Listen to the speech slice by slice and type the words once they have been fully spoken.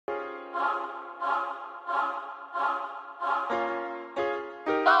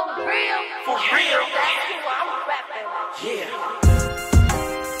real. That's who I'm repping. Yeah.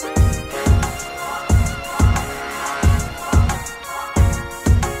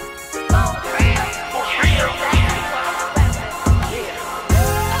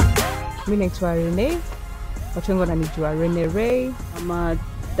 Mimi naitwa Rene, watu wengi wananijua Rene Re. I'm a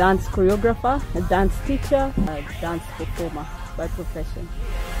dance choreographer, a dance teacher, a dance performer by profession.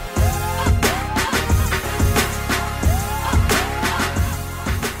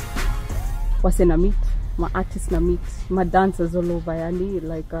 Wase na meet, my artists na meet, my dancers all over, yani,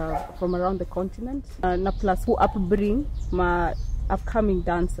 like from around the continent. Na plus who upbring my upcoming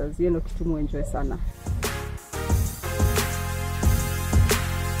dancers, you know, kitu muenjoy sana.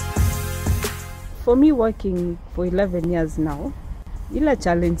 For me, working for 11 years now, ila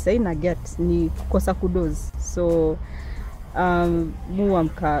challenge say na get ni kukosa kudoze. So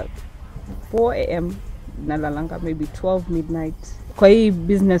muamka 4 AM nalalanga maybe 12 midnight. Kwa hii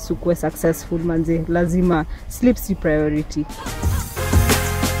business ukuwe successful manze, lazima sleep si priority.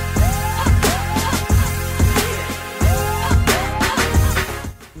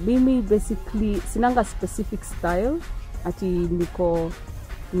 Mimi basically sinanga specific style ati niko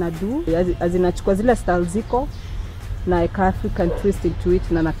nadu azinachukua zile style ziko na eka African twist into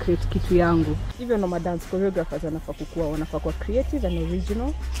it na create kitu yangu. Even no dance choreographers wanafaa kuwa creative and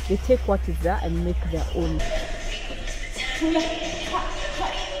original. They take what is there and make their own.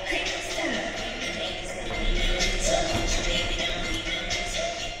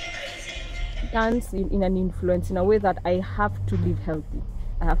 Dance in an influence in a way that I have to live healthy.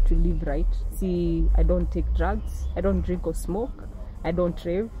 I have to live right. See, I don't take drugs, I don't drink or smoke, I don't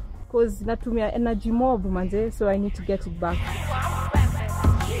rave, because natumia energy mob manze, so I need to get it back.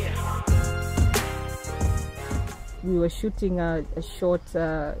 We were shooting a short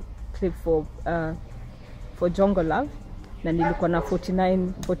clip for Jungle Love, na nilikuwa na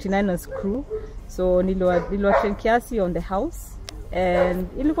 49ers crew, so nilikuwa train kiasi on the house, and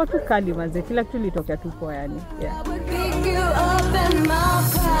ilikuwa tu kali manze, kila kitu litokea tu kwa yani. Yeah.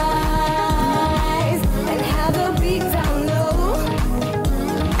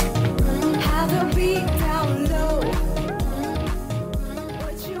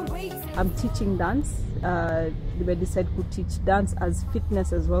 I'm teaching dance. We decided to teach dance as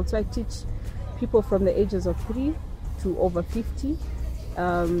fitness as well. So I teach people from the ages of 3 to over 50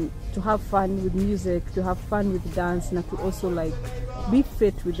 to have fun with music, to have fun with dance, and to also like be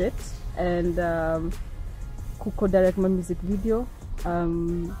fit with it, and direct my music video,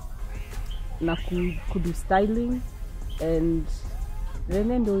 na do styling, and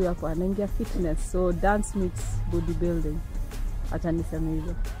Rene ndo yapo anaingia fitness, so dance meets bodybuilding. Acha niseme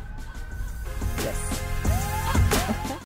hivyo.